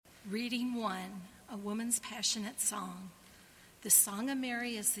Reading 1, a woman's passionate song. The Song of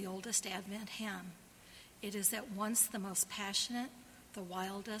Mary is the oldest Advent hymn. It is at once the most passionate, the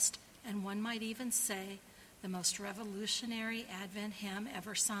wildest, and one might even say the most revolutionary Advent hymn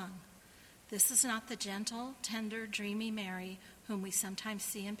ever sung. This is not the gentle, tender, dreamy Mary whom we sometimes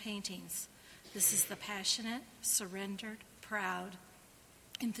see in paintings. This is the passionate, surrendered, proud,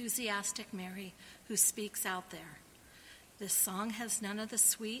 enthusiastic Mary who speaks out there. This song has none of the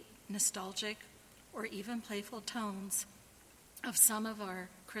sweet, nostalgic, or even playful tones of some of our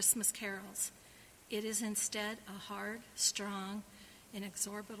Christmas carols. It is instead a hard, strong,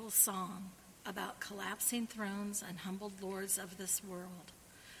 inexorable song about collapsing thrones and humbled lords of this world,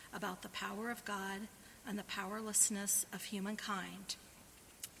 about the power of God and the powerlessness of humankind.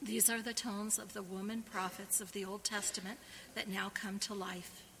 These are the tones of the woman prophets of the Old Testament that now come to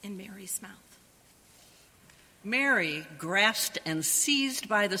life in Mary's mouth. Mary, grasped and seized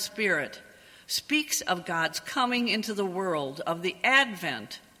by the Spirit, speaks of God's coming into the world, of the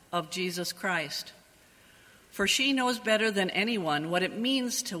advent of Jesus Christ. For she knows better than anyone what it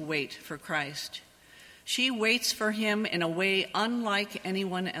means to wait for Christ. She waits for him in a way unlike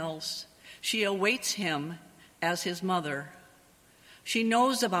anyone else. She awaits him as his mother. She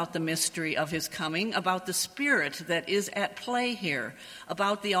knows about the mystery of his coming, about the Spirit that is at play here,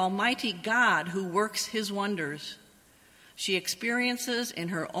 about the Almighty God who works his wonders. She experiences in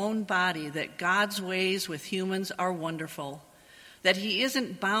her own body that God's ways with humans are wonderful, that he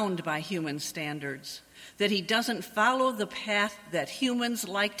isn't bound by human standards, that he doesn't follow the path that humans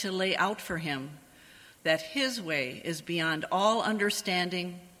like to lay out for him, that his way is beyond all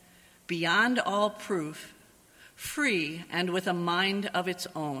understanding, beyond all proof, free and with a mind of its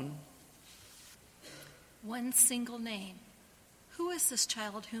own. One single name. Who is this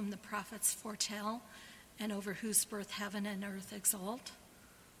child whom the prophets foretell and over whose birth heaven and earth exult?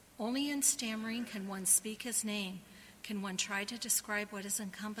 Only in stammering can one speak his name, can one try to describe what is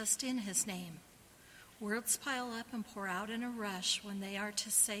encompassed in his name. Words pile up and pour out in a rush when they are to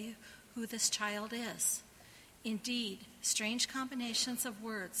say who this child is. Indeed, strange combinations of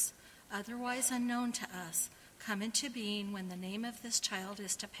words, otherwise unknown to us, come into being when the name of this child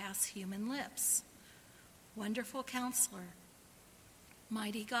is to pass human lips. Wonderful Counselor,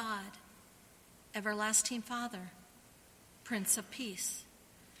 Mighty God, Everlasting Father, Prince of Peace.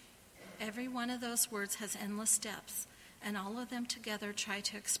 Every one of those words has endless depths, and all of them together try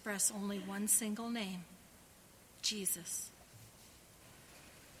to express only one single name, Jesus.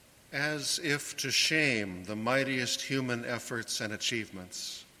 As if to shame the mightiest human efforts and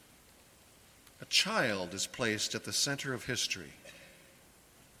achievements, a child is placed at the center of history.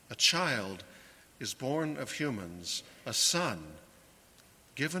 A child is born of humans, a son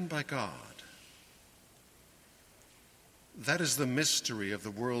given by God. That is the mystery of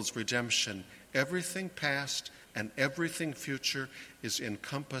the world's redemption. Everything past and everything future is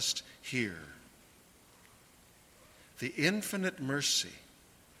encompassed here. The infinite mercy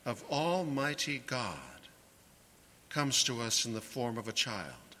of Almighty God comes to us in the form of a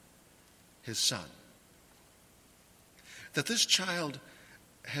child, his son. That this child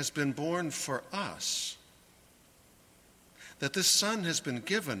has been born for us, that this son has been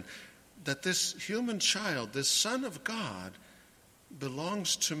given, that this human child, this Son of God,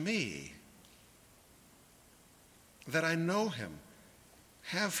 belongs to me, that I know him,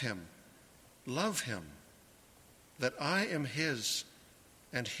 have him, love him, that I am his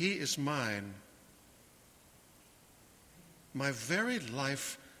and he is mine. My very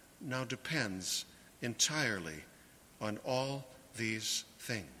life now depends entirely on all these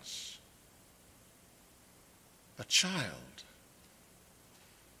things. A child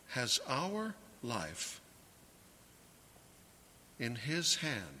has our life in his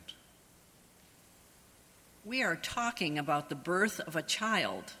hand. We are talking about the birth of a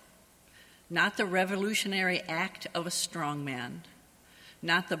child, not the revolutionary act of a strong man,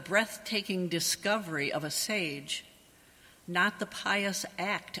 not the breathtaking discovery of a sage, not the pious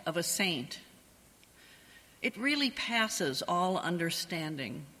act of a saint. It really passes all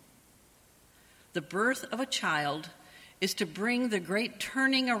understanding. The birth of a child is to bring the great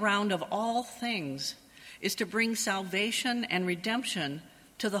turning around of all things, is to bring salvation and redemption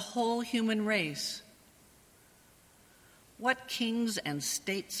to the whole human race. What kings and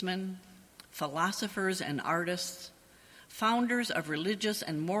statesmen, philosophers and artists, founders of religious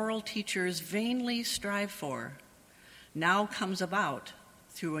and moral teachers vainly strive for, now comes about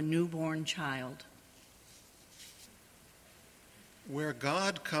through a newborn child. Where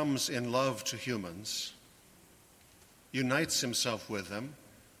God comes in love to humans, unites himself with them,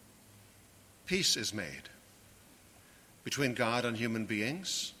 peace is made between God and human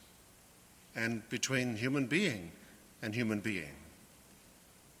beings, and between human being and human being.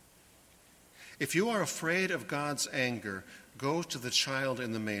 If you are afraid of God's anger, go to the child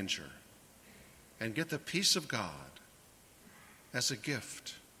in the manger and get the peace of God as a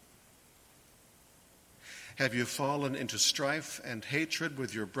gift. Have you fallen into strife and hatred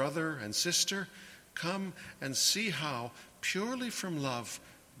with your brother and sister? Come and see how, purely from love,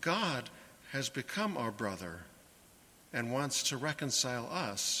 God has become our brother and wants to reconcile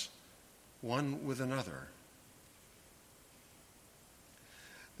us one with another.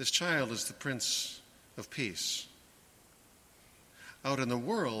 This child is the Prince of Peace. Out in the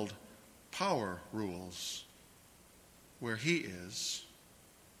world, power rules. Where he is,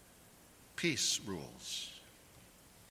 peace rules.